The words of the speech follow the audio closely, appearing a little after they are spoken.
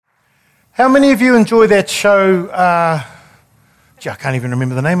How many of you enjoy that show? I can't even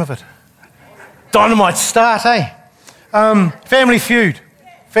remember the name of it. Dynamite Start, eh? Family Feud.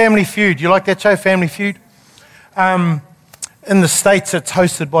 Family Feud. You like that show, Family Feud? In the States, it's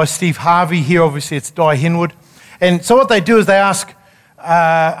hosted by Steve Harvey. Here, obviously, it's Di Henwood. And so what they do is they ask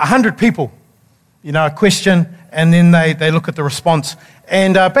 100 people, a question, and then they look at the response.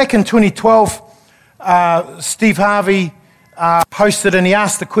 And back in 2012, Steve Harvey hosted, and he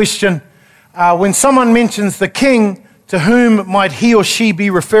asked the question, when someone mentions the king, to whom might he or she be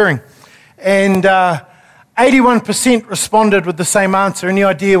referring? And 81% responded with the same answer. Any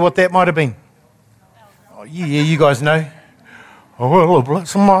idea what that might have been? Oh, yeah, you guys know. Oh, well,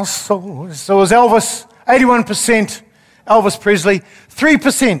 bless my soul. So it was Elvis, 81%, Elvis Presley.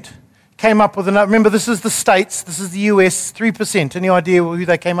 3% came up with another. Remember, this is the States, this is the US, 3%. Any idea who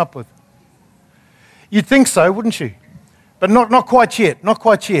they came up with? You'd think so, wouldn't you? But not quite yet, not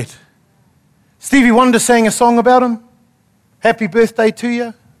quite yet. Stevie Wonder sang a song about him. Happy birthday to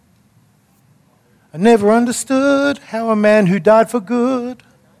you. I never understood how a man who died for good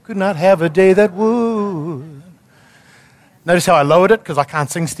could not have a day that would. Notice how I lowered it because I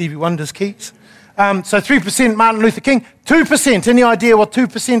can't sing Stevie Wonder's keys. So 3% Martin Luther King. 2%, any idea what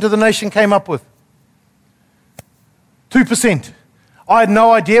 2% of the nation came up with? 2%. I had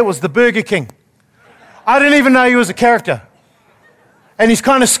no idea it was the Burger King. I didn't even know he was a character. And he's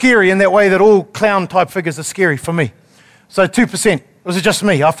kind of scary in that way that all clown-type figures are scary for me. So 2%. Was it just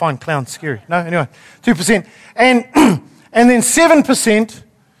me? I find clowns scary. No, anyway, 2%. And then 7%,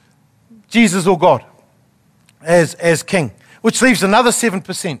 Jesus or God as king, which leaves another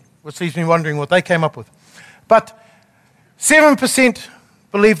 7%, which leaves me wondering what they came up with. But 7%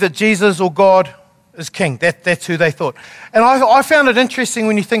 believe that Jesus or God is king. That's who they thought. And I found it interesting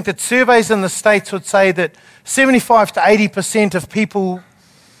when you think that surveys in the States would say that 75 to 80% of people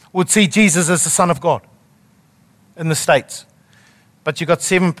would see Jesus as the Son of God in the States. But you've got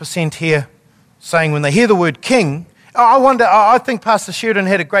 7% here saying when they hear the word king, I think Pastor Sheridan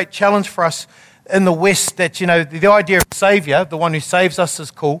had a great challenge for us in the West that, the idea of Savior, the one who saves us,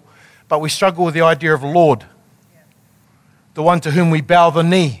 is cool, but we struggle with the idea of Lord, the one to whom we bow the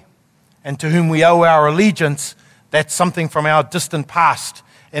knee and to whom we owe our allegiance. That's something from our distant past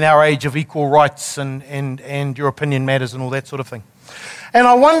in our age of equal rights and your opinion matters and all that sort of thing. And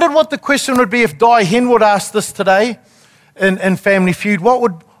I wondered what the question would be if Di Henwood asked this today in Family Feud. What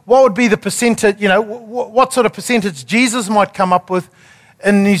would be the percentage, what sort of percentage Jesus might come up with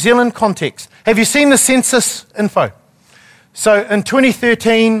in New Zealand context? Have you seen the census info? So in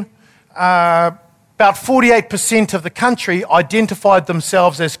 2013, about 48% of the country identified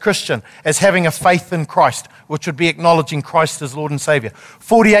themselves as Christian, as having a faith in Christ, which would be acknowledging Christ as Lord and Savior.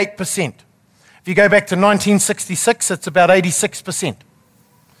 48%. If you go back to 1966, it's about 86%.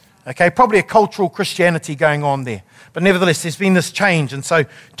 Okay, probably a cultural Christianity going on there. But nevertheless, there's been this change. And so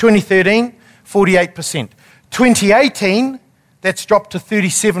 2013, 48%. 2018, that's dropped to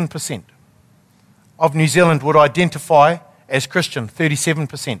 37% of New Zealand would identify as Christian,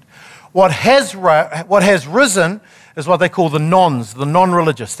 37%. What has risen is what they call the nons, the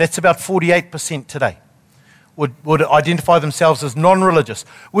non-religious. That's about 48% today would identify themselves as non-religious,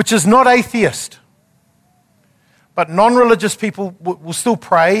 which is not atheist. But non-religious people will still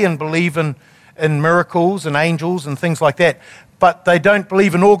pray and believe in miracles and angels and things like that, but they don't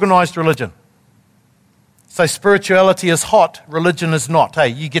believe in organized religion. So spirituality is hot, religion is not. Hey,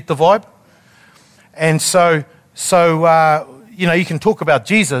 you get the vibe? And so you can talk about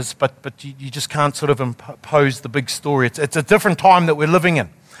Jesus, but you just can't sort of impose the big story. It's a different time that we're living in.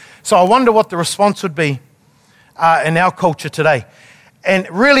 So I wonder what the response would be in our culture today. And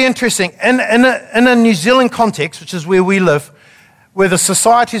really interesting, in a New Zealand context, which is where we live, where the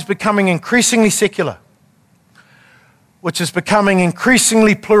society is becoming increasingly secular, which is becoming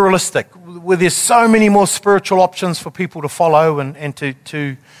increasingly pluralistic, where there's so many more spiritual options for people to follow and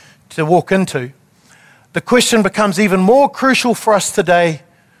to walk into, the question becomes even more crucial for us today: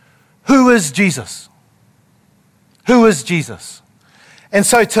 who is Jesus? Who is Jesus? And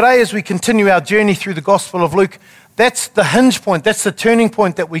so today, as we continue our journey through the Gospel of Luke, that's the hinge point, that's the turning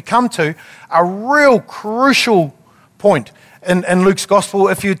point that we come to, a real crucial point in Luke's Gospel.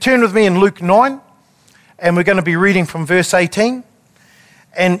 If you turn with me in Luke 9, and we're going to be reading from verse 18,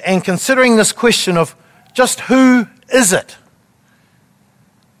 and considering this question of just who is it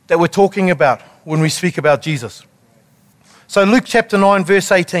that we're talking about when we speak about Jesus. So Luke chapter 9,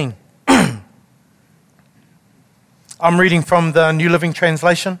 verse 18. I'm reading from the New Living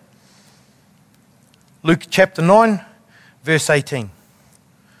Translation. Luke chapter 9, verse 18.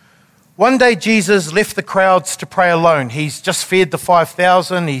 One day Jesus left the crowds to pray alone. He's just fed the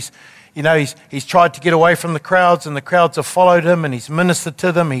 5,000. You know, he's tried to get away from the crowds, and the crowds have followed him, and he's ministered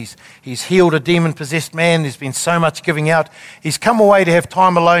to them. He's healed a demon-possessed man. There's been so much giving out. He's come away to have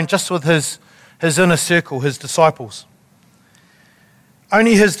time alone just with his inner circle, his disciples.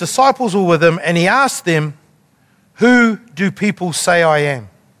 Only his disciples were with him, and he asked them, "Who do people say I am?"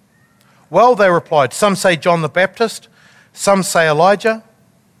 "Well," they replied, "some say John the Baptist, some say Elijah,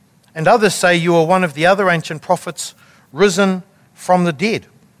 and others say you are one of the other ancient prophets risen from the dead."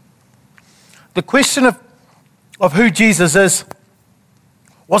 The question of who Jesus is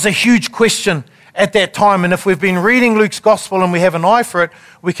was a huge question at that time, and if we've been reading Luke's gospel and we have an eye for it,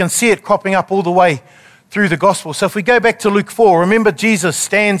 we can see it cropping up all the way through the gospel. So if we go back to Luke 4, remember Jesus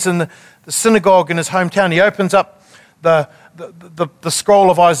stands in the synagogue in his hometown. He opens up the scroll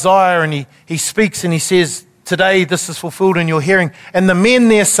of Isaiah, and he speaks and he says, "Today this is fulfilled in your hearing." And the men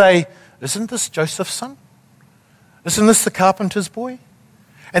there say, "Isn't this Joseph's son? Isn't this the carpenter's boy?"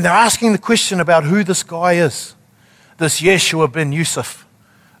 And they're asking the question about who this guy is, this Yeshua ben Yusuf,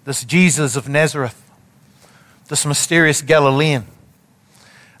 this Jesus of Nazareth, this mysterious Galilean.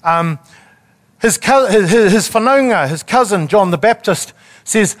 His whanaunga, his cousin, John the Baptist,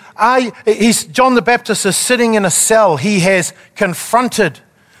 says, John the Baptist is sitting in a cell. He has confronted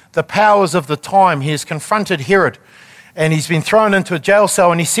the powers of the time. He has confronted Herod, and he's been thrown into a jail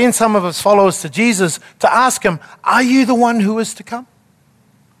cell, and he sends some of his followers to Jesus to ask him, "Are you the one who is to come?"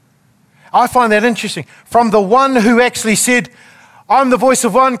 I find that interesting. From the one who actually said, "I'm the voice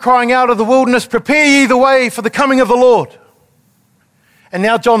of one crying out of the wilderness, prepare ye the way for the coming of the Lord." And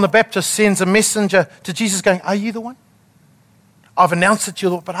now John the Baptist sends a messenger to Jesus going, "Are you the one? I've announced it to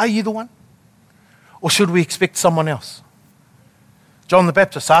you, but are you the one? Or should we expect someone else?" John the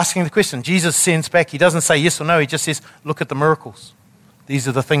Baptist asking the question. Jesus sends back. He doesn't say yes or no. He just says, "Look at the miracles. These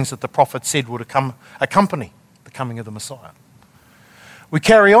are the things that the prophet said would accompany the coming of the Messiah." We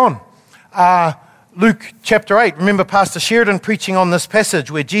carry on. Luke chapter 8. Remember Pastor Sheridan preaching on this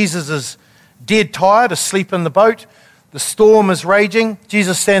passage where Jesus is dead tired, asleep in the boat. The storm is raging.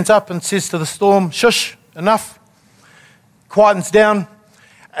 Jesus stands up and says to the storm, "Shush, enough." Quietens down.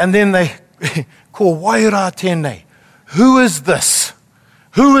 And then they call, "Waira tēnei." Who is this?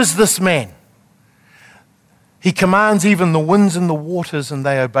 Who is this man? He commands even the winds and the waters, and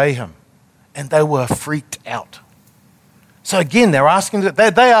they obey him. And they were freaked out. So again, they're asking,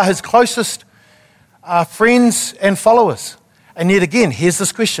 they are his closest friends and followers. And yet again, here's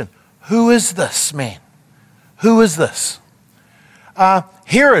this question. Who is this man? Who is this?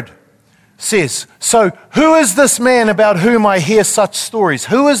 Herod says, "So who is this man about whom I hear such stories?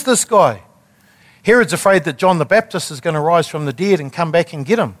 Who is this guy?" Herod's afraid that John the Baptist is going to rise from the dead and come back and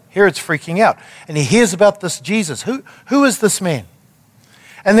get him. Herod's freaking out. And he hears about this Jesus. Who is this man?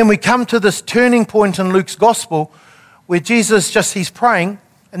 And then we come to this turning point in Luke's gospel where Jesus he's praying,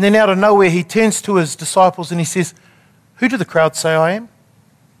 and then out of nowhere he turns to his disciples and he says, "Who do the crowd say I am?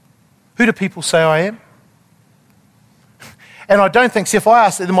 Who do people say I am?" And I don't think, if I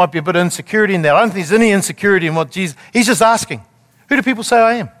ask, there might be a bit of insecurity in that. I don't think there's any insecurity in what Jesus, he's just asking, "Who do people say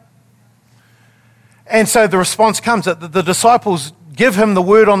I am?" And so the response comes that the disciples give him the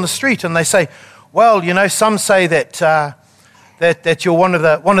word on the street, and they say, "Well, you know, some say that you're one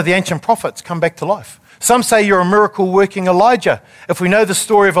of the ancient prophets come back to life. Some say you're a miracle-working Elijah. If we know the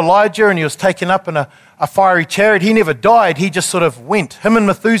story of Elijah and he was taken up in a fiery chariot, he never died. He just sort of went. Him and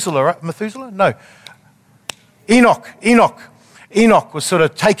Methuselah, right? Methuselah? No. Enoch was sort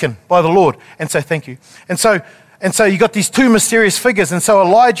of taken by the Lord." And so, thank you. And so you got these two mysterious figures. And so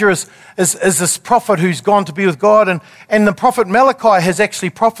Elijah is this prophet who's gone to be with God. And the prophet Malachi has actually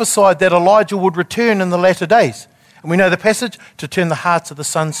prophesied that Elijah would return in the latter days. And we know the passage, to turn the hearts of the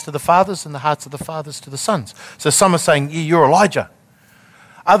sons to the fathers and the hearts of the fathers to the sons. So some are saying, "Yeah, you're Elijah."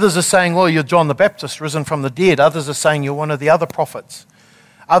 Others are saying, "Well, you're John the Baptist risen from the dead." Others are saying, "You're one of the other prophets."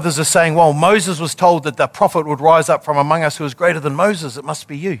 Others are saying, "Well, Moses was told that the prophet would rise up from among us who is greater than Moses. It must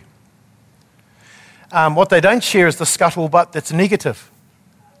be you." What they don't share is the scuttlebutt that's negative.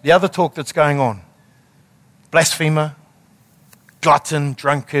 The other talk that's going on. Blasphemer, glutton,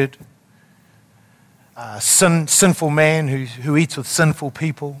 drunkard, sinful man who eats with sinful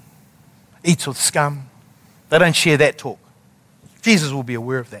people, eats with scum. They don't share that talk. Jesus will be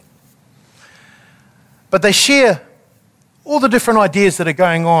aware of that. But they share all the different ideas that are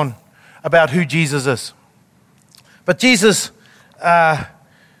going on about who Jesus is. But Jesus,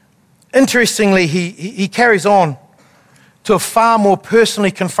 interestingly, he carries on to a far more personally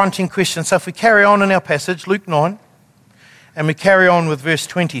confronting question. So if we carry on in our passage, Luke 9, and we carry on with verse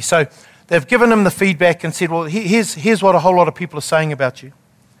 20. So they've given him the feedback and said, "Well, here's what a whole lot of people are saying about you."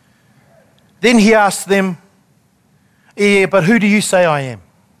 Then he asked them, "Yeah, but who do you say I am?"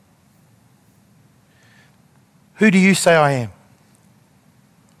 who do you say I am?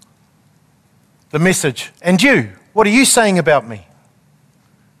 The Message. And you, what are you saying about me?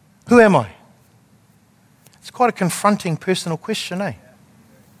 Who am I? It's quite a confronting personal question, eh?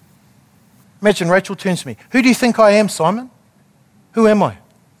 Imagine Rachel turns to me. Who do you think I am, Simon? Who am I?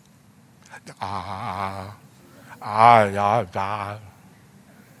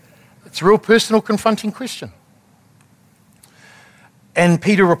 It's a real personal, confronting question. And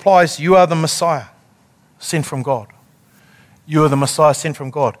Peter replies, you are the Messiah sent from God. You are the Messiah sent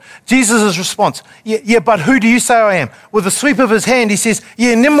from God. Jesus' response, yeah, but who do you say I am? With a sweep of his hand, he says,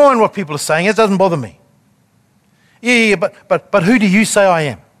 yeah, never mind what people are saying. It doesn't bother me. Yeah, but who do you say I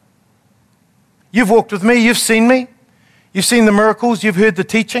am? You've walked with me. You've seen me. You've seen the miracles. You've heard the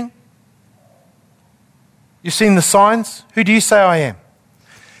teaching. You've seen the signs. Who do you say I am?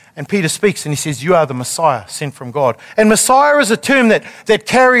 And Peter speaks and he says, you are the Messiah sent from God. And Messiah is a term that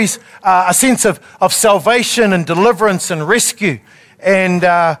carries a sense of salvation and deliverance and rescue. And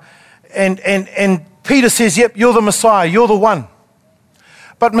Peter says, yep, you're the Messiah, you're the one.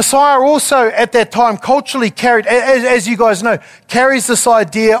 But Messiah also at that time culturally carried, as you guys know, carries this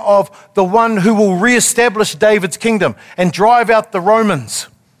idea of the one who will reestablish David's kingdom and drive out the Romans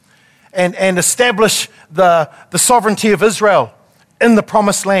and establish the sovereignty of Israel in the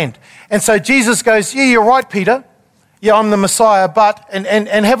promised land. And so Jesus goes, yeah, you're right, Peter. Yeah, I'm the Messiah, but,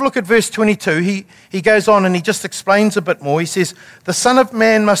 and have a look at verse 22. He goes on and he just explains a bit more. He says, the Son of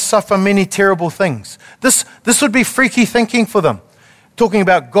Man must suffer many terrible things. This would be freaky thinking for them, talking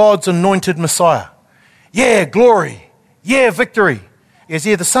about God's anointed Messiah. Yeah, glory. Yeah, victory. He goes,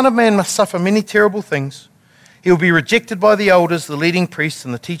 yeah, the Son of Man must suffer many terrible things. He will be rejected by the elders, the leading priests,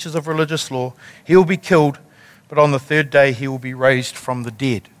 and the teachers of religious law. He will be killed, but on the third day he will be raised from the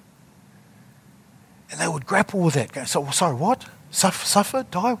dead. And they would grapple with that. Go, sorry, what? Suffer?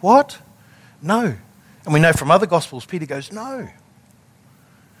 Die? What? No. And we know from other Gospels, Peter goes, no.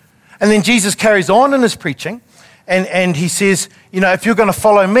 And then Jesus carries on in his preaching, and he says, if you're going to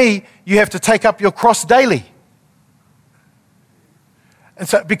follow me, you have to take up your cross daily. And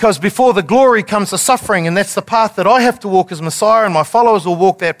so, because before the glory comes the suffering, and that's the path that I have to walk as Messiah, and my followers will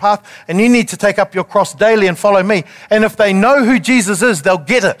walk that path, and you need to take up your cross daily and follow me. And if they know who Jesus is, they'll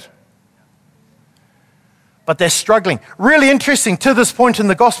get it. But they're struggling. Really interesting, to this point in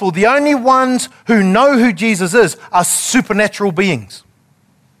the gospel, the only ones who know who Jesus is are supernatural beings.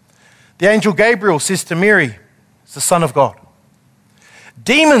 The angel Gabriel says to Mary, it's the Son of God.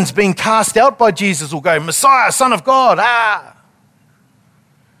 Demons being cast out by Jesus will go, Messiah, Son of God,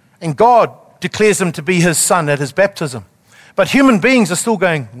 And God declares him to be his son at his baptism. But human beings are still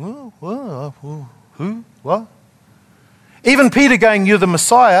going, who? What? Even Peter going, you're the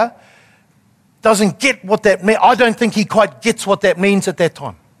Messiah, doesn't get what that means. I don't think he quite gets what that means at that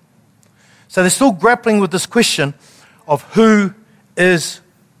time. So they're still grappling with this question of who is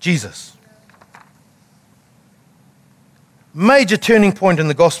Jesus. Major turning point in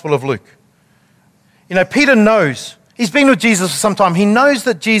the Gospel of Luke. Peter knows. He's been with Jesus for some time. He knows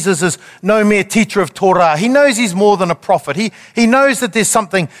that Jesus is no mere teacher of Torah. He knows he's more than a prophet. He knows that there's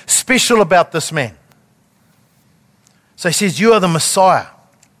something special about this man. So he says, you are the Messiah,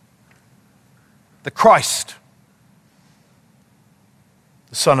 the Christ,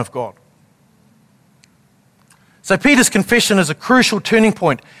 the Son of God. So Peter's confession is a crucial turning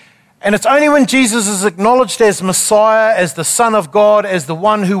point. And it's only when Jesus is acknowledged as Messiah, as the Son of God, as the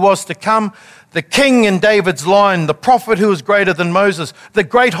one who was to come, the king in David's line, the prophet who was greater than Moses, the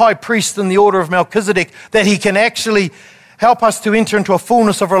great high priest in the order of Melchizedek, that he can actually help us to enter into a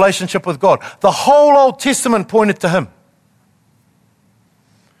fullness of relationship with God. The whole Old Testament pointed to him.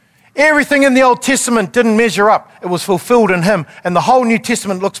 Everything in the Old Testament didn't measure up. It was fulfilled in him. And the whole New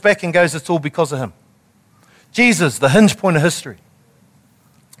Testament looks back and goes, it's all because of him. Jesus, the hinge point of history.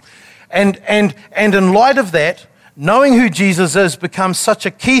 And in light of that, knowing who Jesus is becomes such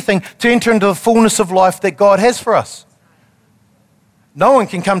a key thing to enter into the fullness of life that God has for us. No one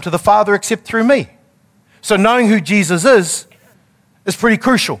can come to the Father except through me. So knowing who Jesus is pretty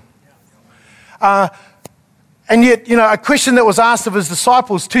crucial. And yet, a question that was asked of his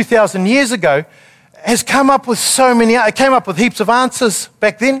disciples 2,000 years ago has come up with it came up with heaps of answers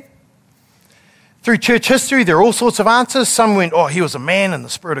back then. Through church history, there are all sorts of answers. Some went, he was a man and the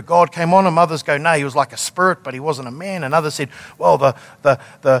Spirit of God came on him. Others go, no, he was like a spirit, but he wasn't a man. And others said, well,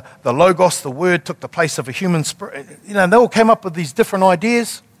 the Logos, the Word, took the place of a human spirit. They all came up with these different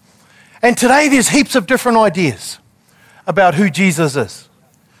ideas. And today there's heaps of different ideas about who Jesus is.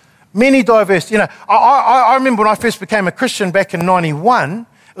 Many diverse. I remember when I first became a Christian back in 91,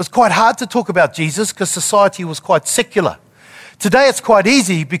 it was quite hard to talk about Jesus because society was quite secular. Today it's quite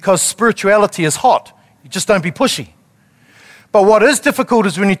easy because spirituality is hot. You just don't be pushy. But what is difficult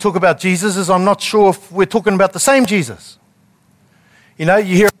is when you talk about Jesus is I'm not sure if we're talking about the same Jesus. You know,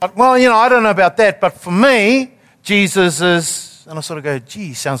 you hear about, well, you know, I don't know about that, but for me, Jesus is, and I sort of go,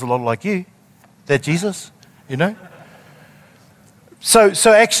 gee, sounds a lot like you. That Jesus, you know? So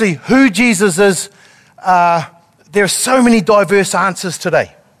actually, who Jesus is, there are so many diverse answers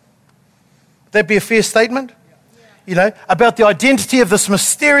today. Would that be a fair statement? You know, about the identity of this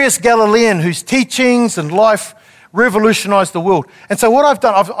mysterious Galilean whose teachings and life revolutionized the world. And so what I've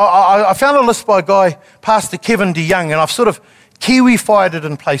done, I found a list by a guy, Pastor Kevin DeYoung, and I've sort of Kiwi-fied it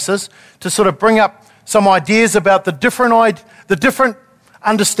in places to sort of bring up some ideas about the different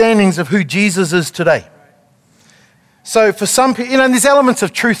understandings of who Jesus is today. So for some people, you know, there's elements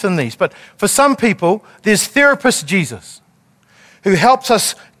of truth in these, but for some people, there's therapist Jesus, who helps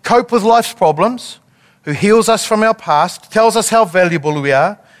us cope with life's problems, who heals us from our past, tells us how valuable we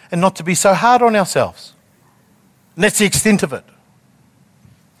are, and not to be so hard on ourselves. And that's the extent of it.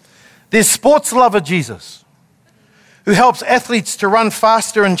 There's sports lover Jesus, who helps athletes to run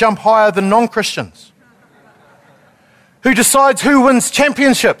faster and jump higher than non-Christians, who decides who wins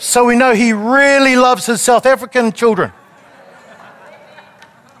championships, so we know he really loves his South African children.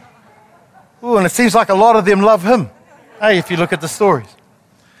 Ooh, and it seems like a lot of them love him, hey, if you look at the stories.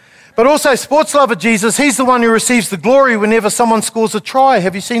 But also, sports lover Jesus, he's the one who receives the glory whenever someone scores a try.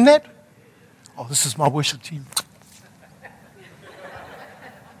 Have you seen that? Oh, this is my worship team.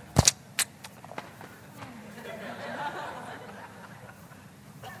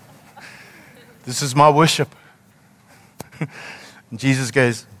 This is my worship. And Jesus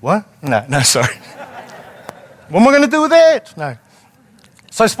goes, what? No, sorry. What am I going to do with that? No.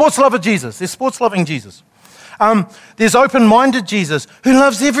 So sports lover Jesus. There's sports loving Jesus. There's open-minded Jesus who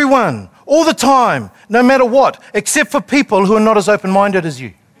loves everyone all the time, no matter what, except for people who are not as open-minded as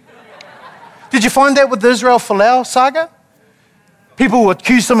you. Did you find that with the Israel Folau saga? People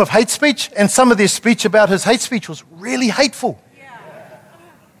accused him of hate speech, and some of their speech about his hate speech was really hateful.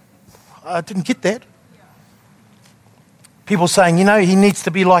 I didn't get that. People saying, you know, he needs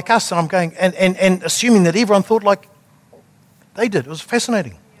to be like us, and I'm going, and assuming that everyone thought like they did. It was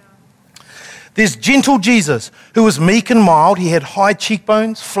fascinating. There's gentle Jesus, who was meek and mild. He had high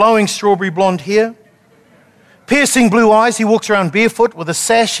cheekbones, flowing strawberry blonde hair, piercing blue eyes. He walks around barefoot with a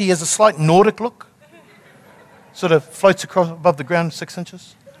sash. He has a slight Nordic look, sort of floats across above the ground 6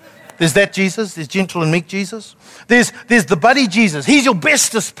 inches. There's that Jesus. There's gentle and meek Jesus. There's the buddy Jesus. He's your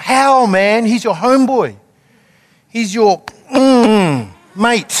bestest pal, man. He's your homeboy. He's your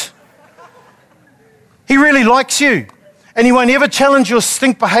mate. He really likes you. And he won't ever challenge your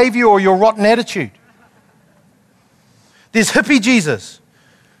stink behavior or your rotten attitude. There's hippie Jesus.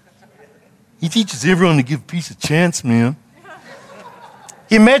 He teaches everyone to give peace a chance, man.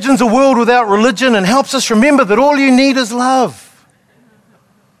 He imagines a world without religion and helps us remember that all you need is love.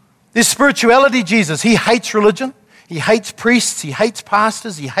 There's spirituality Jesus. He hates religion. He hates priests. He hates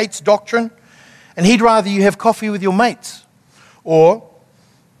pastors. He hates doctrine. And he'd rather you have coffee with your mates, or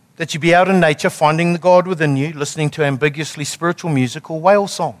that you be out in nature finding the God within you, listening to ambiguously spiritual music or whale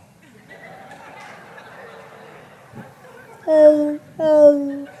song. No,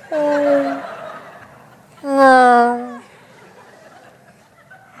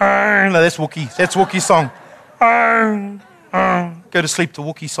 that's Wookiee. That's Wookiee song. Go to sleep to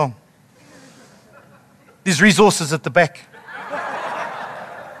Wookiee song. There's resources at the back.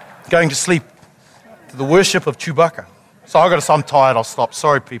 Going to sleep to the worship of Chewbacca. So I'm tired, I'll stop.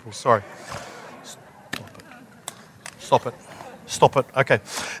 Sorry, people, sorry. Stop it. Okay.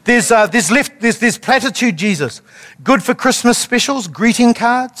 There's platitude Jesus. Good for Christmas specials, greeting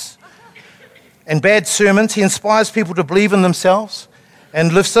cards, and bad sermons. He inspires people to believe in themselves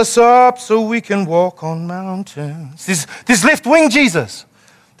and lifts us up so we can walk on mountains. There's left-wing Jesus.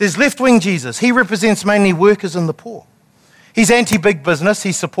 There's left-wing Jesus. He represents mainly workers and the poor. He's anti-big business.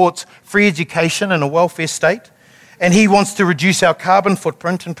 He supports free education and a welfare state. And he wants to reduce our carbon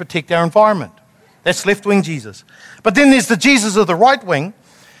footprint and protect our environment. That's left-wing Jesus. But then there's the Jesus of the right wing,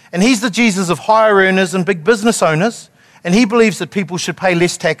 and he's the Jesus of higher earners and big business owners, and he believes that people should pay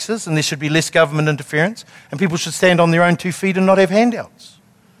less taxes and there should be less government interference, and people should stand on their own 2 feet and not have handouts.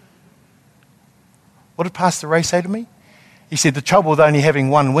 What did Pastor Ray say to me? He said, the trouble with only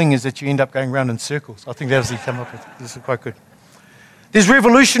having one wing is that you end up going round in circles. I think that was what he came up with. This is quite good. There's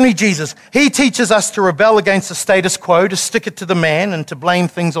revolutionary Jesus. He teaches us to rebel against the status quo, to stick it to the man, and to blame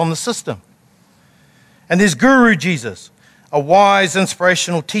things on the system. And there's Guru Jesus, a wise,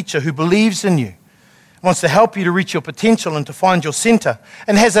 inspirational teacher who believes in you, wants to help you to reach your potential and to find your center,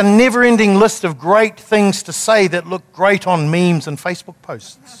 and has a never-ending list of great things to say that look great on memes and Facebook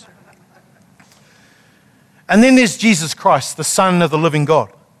posts. And then there's Jesus Christ, the Son of the living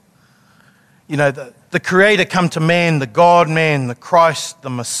God. You know, the Creator come to man, the God-man, the Christ, the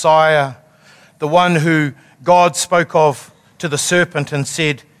Messiah, the one who God spoke of to the serpent and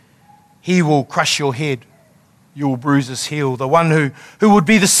said, he will crush your head, you will bruise his heel. The one who would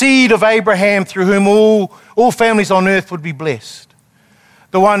be the seed of Abraham, through whom all families on earth would be blessed.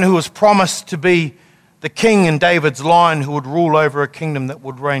 The one who was promised to be the king in David's line, who would rule over a kingdom that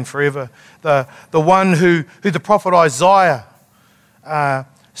would reign forever. The one who the prophet Isaiah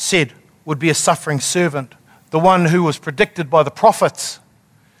said would be a suffering servant. The one who was predicted by the prophets,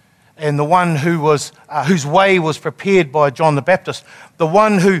 and the one whose way was prepared by John the Baptist. The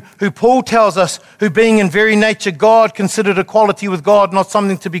one who Paul tells us, who being in very nature God, considered equality with God not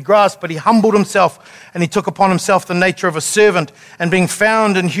something to be grasped, but he humbled himself, and he took upon himself the nature of a servant, and being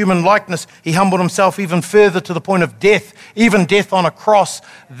found in human likeness, he humbled himself even further to the point of death, even death on a cross.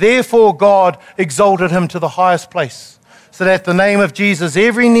 Therefore God exalted him to the highest place, so that at the name of Jesus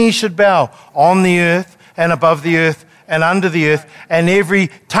every knee should bow, on the earth and above the earth and under the earth, and every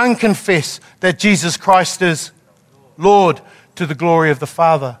tongue confess that Jesus Christ is Lord, to the glory of the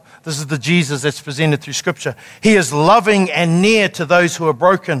Father. This is the Jesus that's presented through Scripture. He is loving and near to those who are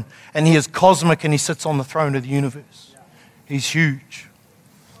broken, and he is cosmic, and he sits on the throne of the universe. He's huge.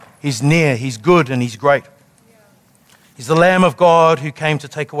 He's near, he's good, and he's great. He's the Lamb of God who came to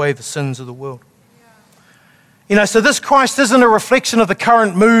take away the sins of the world. You know, so this Christ isn't a reflection of the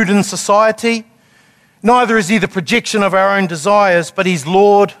current mood in society. Neither is he the projection of our own desires, but he's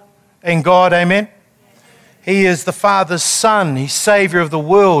Lord and God, amen? He is the Father's Son. He's Savior of the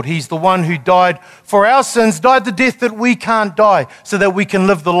world. He's the one who died for our sins, died the death that we can't die, so that we can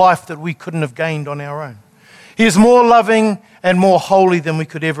live the life that we couldn't have gained on our own. He is more loving and more holy than we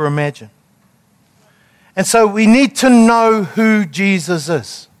could ever imagine. And so we need to know who Jesus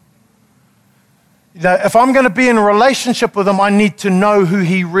is. You know, if I'm going to be in a relationship with him, I need to know who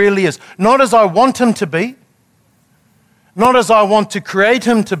he really is. Not as I want him to be, not as I want to create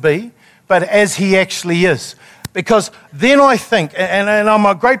him to be, but as he actually is. Because then I think, and I'm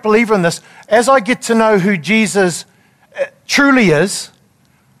a great believer in this, as I get to know who Jesus truly is,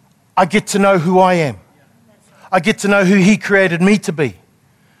 I get to know who I am. I get to know who he created me to be.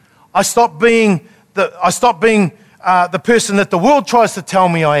 I stop being the person that the world tries to tell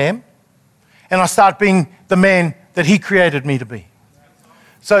me I am, and I start being the man that he created me to be.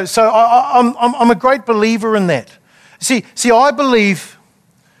 So I'm a great believer in that. See, I believe,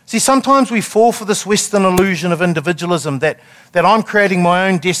 sometimes we fall for this Western illusion of individualism, that I'm creating my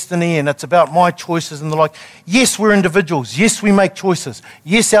own destiny and it's about my choices and the like. Yes, we're individuals. Yes, we make choices.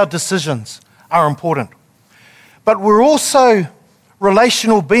 Yes, our decisions are important. But we're also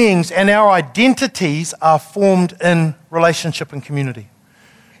relational beings, and our identities are formed in relationship and community.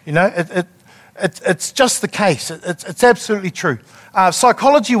 You know, it's just the case. It's absolutely true.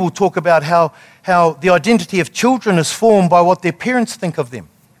 Psychology will talk about how the identity of children is formed by what their parents think of them.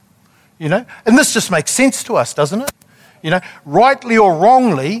 You know, and this just makes sense to us, doesn't it? You know, rightly or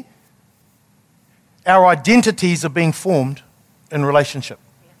wrongly, our identities are being formed in relationship.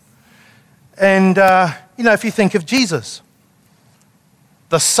 And, you know, if you think of Jesus,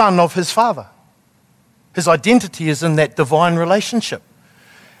 the Son of his Father, his identity is in that divine relationship.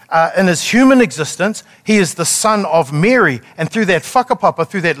 In his human existence, he is the son of Mary, and through that whakapapa,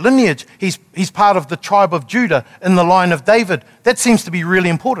 through that lineage, he's part of the tribe of Judah in the line of David. That seems to be really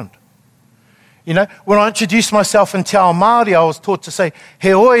important. You know, when I introduced myself in Te Ao Māori, I was taught to say,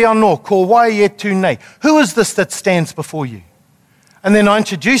 He oi anō, ko wai e tū nei. Who is this that stands before you? And then I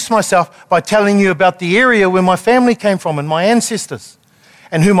introduced myself by telling you about the area where my family came from and my ancestors,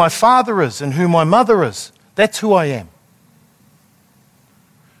 and who my father is and who my mother is. That's who I am.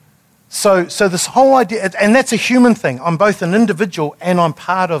 So this whole idea, and that's a human thing. I'm both an individual and I'm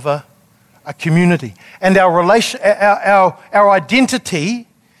part of a community. And our identity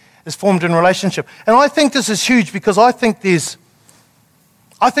is formed in relationship. And I think this is huge, because I think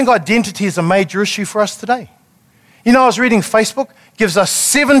identity is a major issue for us today. You know, I was reading Facebook, gives us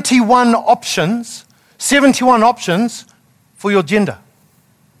 71 options for your gender.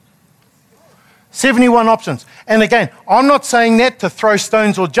 71 options. And again, I'm not saying that to throw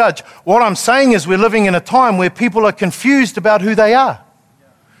stones or judge. What I'm saying is we're living in a time where people are confused about who they are.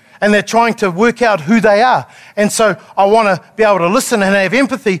 And they're trying to work out who they are. And so I want to be able to listen and have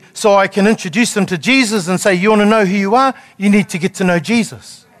empathy, so I can introduce them to Jesus and say, you want to know who you are? You need to get to know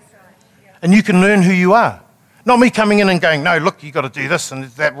Jesus. And you can learn who you are. Not me coming in and going, no, look, you've got to do this and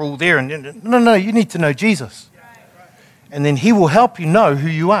there's that rule there. And no, you need to know Jesus. And then he will help you know who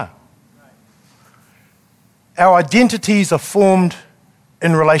you are. Our identities are formed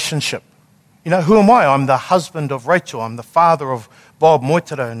in relationship. You know, who am I? I'm the husband of Rachel. I'm the father of Bob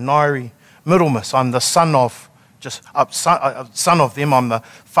Moitara and Nairi Middlemas. I'm the son of son of them. I'm the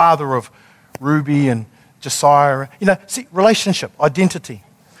father of Ruby and Josiah. You know, see, relationship, identity.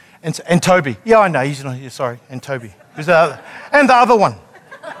 And Toby. Yeah, I know, he's not here, sorry. And Toby. Who's the other? And the other one.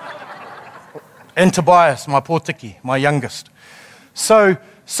 And Tobias, my poor Tiki, my youngest. So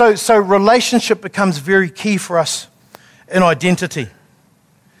relationship becomes very key for us in identity.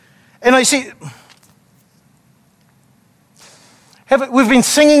 And I see, we've been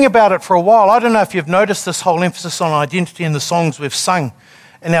singing about it for a while. I don't know if you've noticed this whole emphasis on identity in the songs we've sung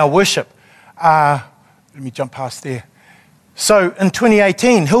in our worship. Let me jump past there. So in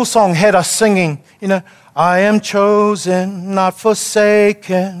 2018, Hillsong had us singing, you know, I am chosen, not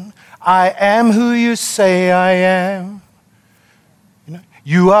forsaken. I am who you say I am. You know,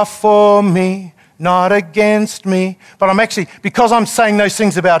 you are for me, not against me. But I'm actually, because I'm saying those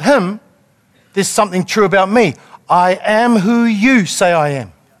things about him, there's something true about me. I am who you say I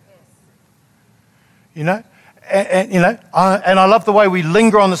am. You know? And I love the way we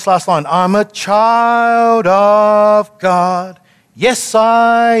linger on this last line. I'm a child of God. Yes,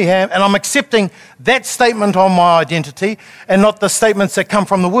 I am. And I'm accepting that statement on my identity and not the statements that come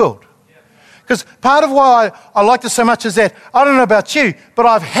from the world. Because part of why I like this so much is that, I don't know about you, but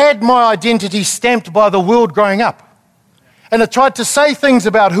I've had my identity stamped by the world growing up. And it tried to say things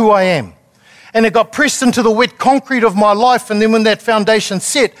about who I am. And it got pressed into the wet concrete of my life. And then when that foundation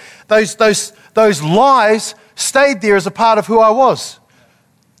set, those lies stayed there as a part of who I was.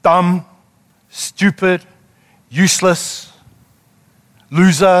 Dumb, stupid, useless,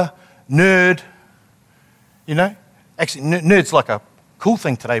 loser, nerd. You know? Actually, nerd's like a cool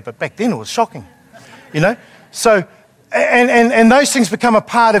thing today, but back then it was shocking. You know? So, and those things become a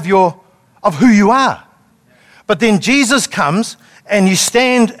part of who you are. But then Jesus comes and you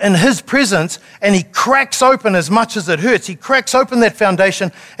stand in his presence and he cracks open, as much as it hurts, he cracks open that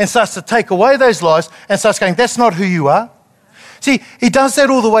foundation and starts to take away those lies and starts going, that's not who you are. See, he does that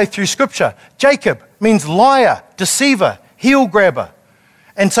all the way through Scripture. Jacob means liar, deceiver, heel grabber.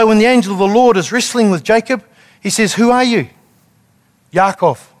 And so when the angel of the Lord is wrestling with Jacob, he says, who are you?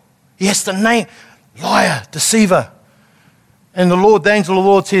 Yaakov. He has to name, liar, deceiver. And the angel of the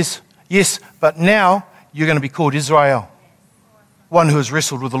Lord says, yes, but now you're going to be called Israel. One who has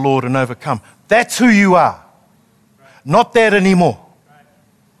wrestled with the Lord and overcome. That's who you are. Not that anymore.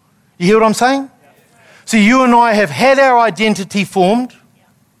 You hear what I'm saying? See, you and I have had our identity formed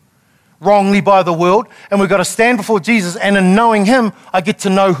wrongly by the world, and we've got to stand before Jesus, and in knowing him, I get to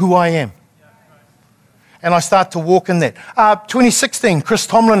know who I am. And I start to walk in that. 2016, Chris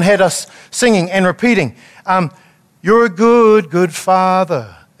Tomlin had us singing and repeating, you're a good, good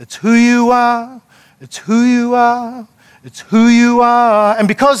father. It's who you are. It's who you are. It's who you are. And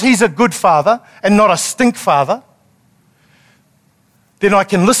because he's a good father and not a stink father, then I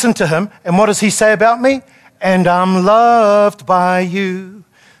can listen to him. And what does he say about me? And I'm loved by you.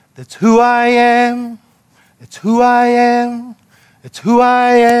 That's who I am. It's who I am. It's who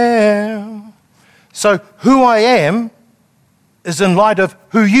I am. So who I am is in light of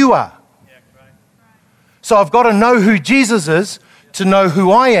who you are. So I've got to know who Jesus is to know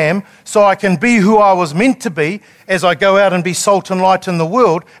who I am, so I can be who I was meant to be as I go out and be salt and light in the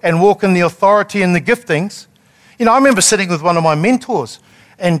world and walk in the authority and the giftings. You know, I remember sitting with one of my mentors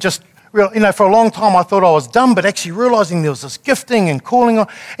and just, for a long time I thought I was dumb, but actually realizing there was this gifting and calling on.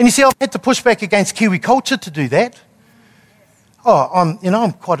 And you see, I've had to push back against Kiwi culture to do that. Oh,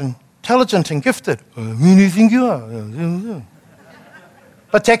 I'm quite intelligent and gifted. Who do you think you are?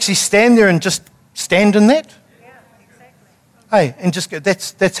 But to actually stand there and just stand in that. Hey, and just go,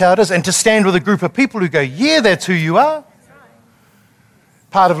 that's how it is. And to stand with a group of people who go, yeah, that's who you are.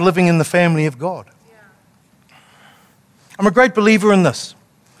 Part of living in the family of God. I'm a great believer in this.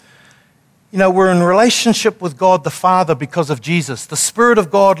 You know, we're in relationship with God the Father because of Jesus. The Spirit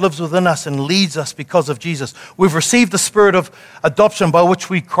of God lives within us and leads us because of Jesus. We've received the Spirit of adoption by which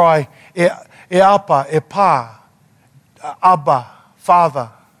we cry, E Apa, E Pa, Abba, Father.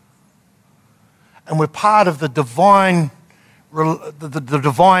 And we're part of the divine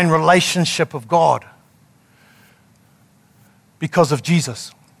relationship of God because of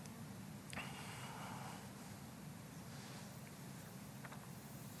Jesus.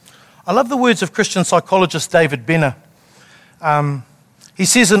 I love the words of Christian psychologist David Benner. He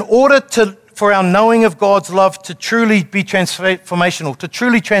says, in order for our knowing of God's love to truly be transformational, to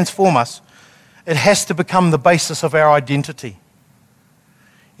truly transform us, it has to become the basis of our identity.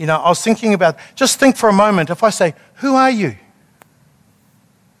 You know, I was thinking about, just think for a moment, if I say, who are you?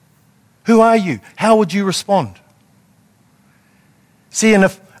 Who are you? How would you respond? See, and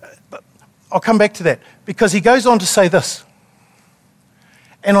if I'll come back to that, because he goes on to say this.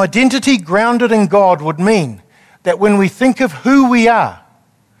 An identity grounded in God would mean that when we think of who we are,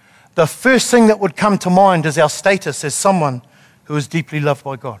 the first thing that would come to mind is our status as someone who is deeply loved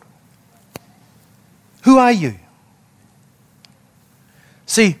by God. Who are you?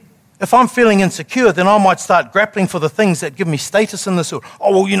 See, if I'm feeling insecure, then I might start grappling for the things that give me status in this world.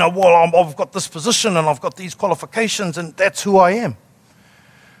 Oh, well, I've got this position and I've got these qualifications and that's who I am.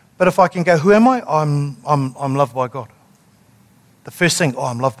 But if I can go, who am I? I'm loved by God. The first thing,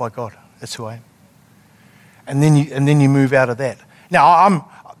 I'm loved by God. That's who I am. And then you move out of that. Now,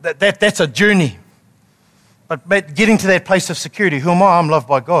 that's a journey. But getting to that place of security, who am I? I'm loved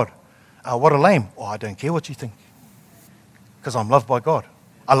by God. What a lame. I don't care what you think, because I'm loved by God.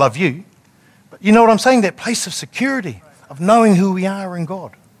 I love you. But you know what I'm saying? That place of security, of knowing who we are in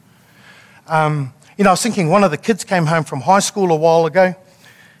God. I was thinking, one of the kids came home from high school a while ago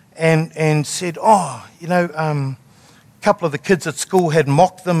and said, a couple of the kids at school had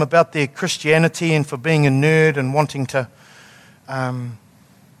mocked them about their Christianity and for being a nerd and wanting to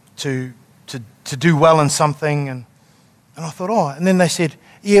do well in something. And I thought, and then they said,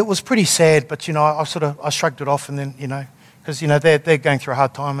 yeah, it was pretty sad, but, I shrugged it off, and then, because, they're going through a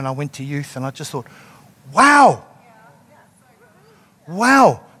hard time, and I went to youth, and I just thought, wow,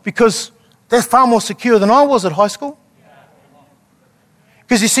 because they're far more secure than I was at high school.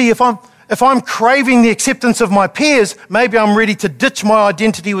 Because you see, if I'm craving the acceptance of my peers, maybe I'm ready to ditch my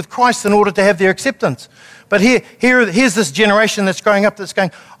identity with Christ in order to have their acceptance. But here's this generation that's growing up that's going,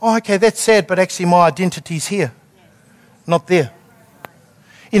 okay, that's sad, but actually my identity's here, not there.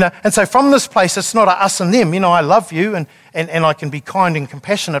 And so from this place, it's not a us and them. I love you and I can be kind and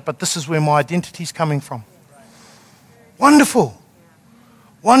compassionate, but this is where my identity's coming from. Wonderful.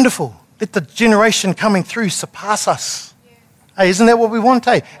 Let the generation coming through surpass us. Hey, isn't that what we want,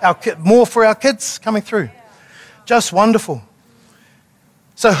 hey? More for our kids coming through. Just wonderful.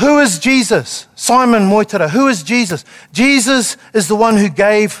 So who is Jesus? Simon Moitara, who is Jesus? Jesus is the one who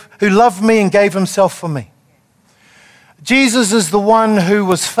loved me and gave himself for me. Jesus is the one who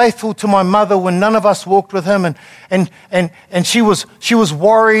was faithful to my mother when none of us walked with him, and she was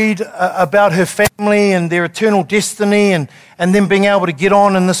worried about her family and their eternal destiny and them being able to get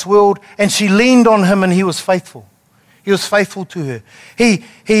on in this world, and she leaned on him and he was faithful. He was faithful to her.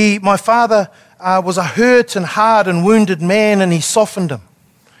 My father was a hurt and hard and wounded man, and he softened him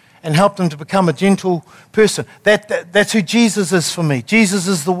and helped him to become a gentle person. That's who Jesus is for me. Jesus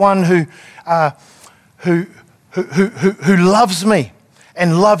is the one who loves me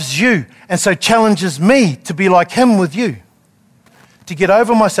and loves you, and so challenges me to be like him with you, to get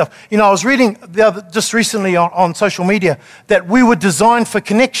over myself. I was reading just recently on social media that we were designed for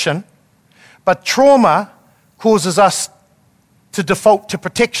connection, but trauma causes us to default to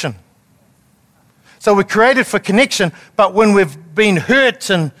protection. So we're created for connection, but when we've been hurt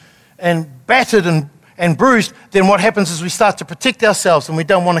and battered and bruised, then what happens is we start to protect ourselves and we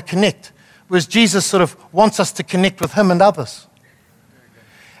don't want to connect. Whereas Jesus sort of wants us to connect with him and others.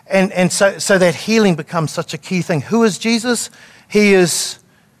 And so that healing becomes such a key thing. Who is Jesus? He is,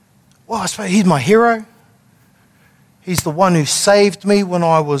 I suppose he's my hero. He's the one who saved me when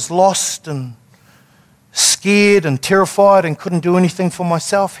I was lost and scared and terrified and couldn't do anything for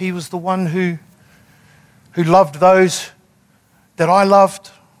myself. He was the one who loved those that I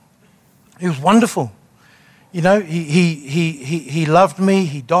loved. He was wonderful. He loved me.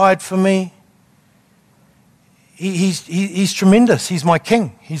 He died for me. He's tremendous. He's my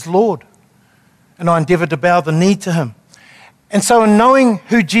King. He's Lord. And I endeavor to bow the knee to him. And so in knowing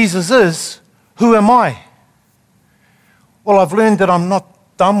who Jesus is, who am I? Well, I've learned that I'm not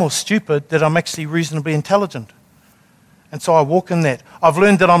dumb or stupid, that I'm actually reasonably intelligent. And so I walk in that. I've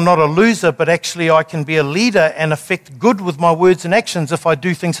learned that I'm not a loser, but actually I can be a leader and affect good with my words and actions if I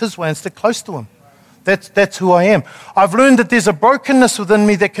do things his way and stick close to him. That's who I am. I've learned that there's a brokenness within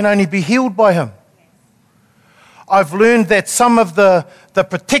me that can only be healed by him. I've learned that some of the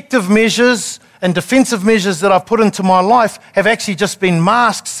protective measures and defensive measures that I've put into my life have actually just been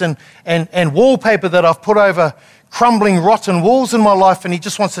masks and wallpaper that I've put over crumbling, rotten walls in my life, and he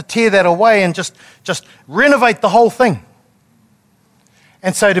just wants to tear that away and just renovate the whole thing.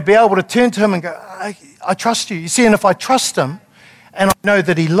 And so to be able to turn to him and go, I trust you. You see, and if I trust him and I know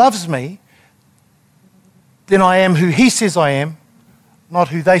that he loves me, then I am who he says I am, not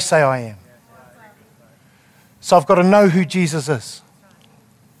who they say I am. So I've got to know who Jesus is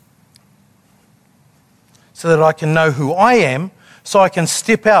so that I can know who I am, so I can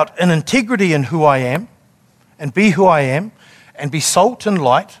step out in integrity in who I am and be who I am and be salt and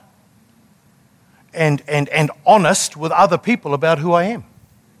light and honest with other people about who I am.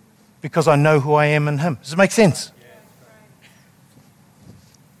 because I know who I am in him. Does it make sense?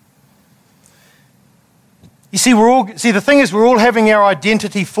 You see, the thing is, we're all having our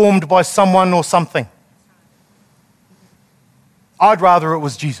identity formed by someone or something. I'd rather it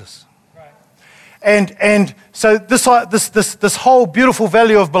was Jesus. And so this whole beautiful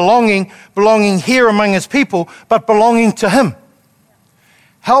value of belonging here among his people, but belonging to him,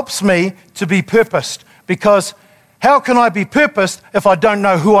 helps me to be purposed. Because how can I be purposed if I don't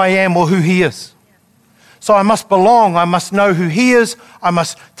know who I am or who he is? So I must belong, I must know who he is, I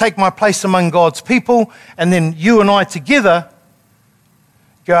must take my place among God's people, and then you and I together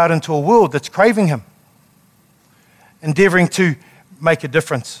go out into a world that's craving him, endeavoring to make a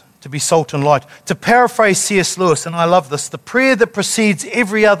difference, to be salt and light. To paraphrase C.S. Lewis, and I love this, the prayer that precedes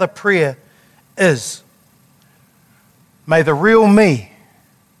every other prayer is, may the real me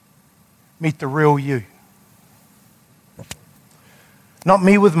meet the real you. Not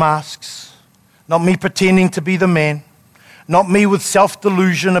me with masks, not me pretending to be the man, not me with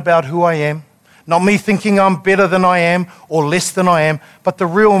self-delusion about who I am, not me thinking I'm better than I am or less than I am, but the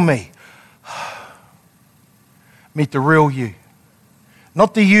real me. Meet the real you.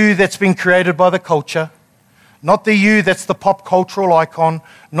 Not the you that's been created by the culture, not the you that's the pop cultural icon,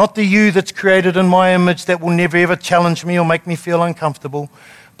 not the you that's created in my image that will never ever challenge me or make me feel uncomfortable,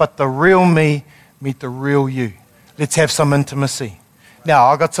 but the real me meet the real you. Let's have some intimacy. Now,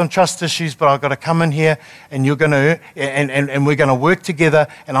 I've got some trust issues, but I've got to come in here and you're going to, and we're going to work together,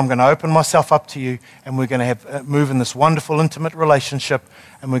 and I'm going to open myself up to you, and we're going to have move in this wonderful, intimate relationship,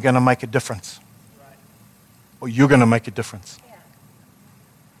 and we're going to make a difference. Right. Or you're going to make a difference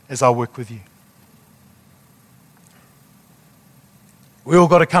as I work with you. We all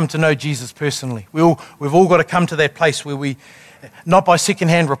got to come to know Jesus personally. We've all got to come to that place where we, not by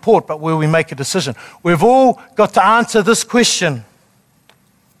second-hand report, but where we make a decision. We've all got to answer this question.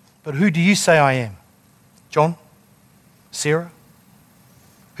 But who do you say I am? John? Sarah?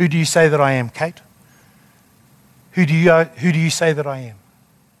 Who do you say that I am? Kate? Who do you say that I am?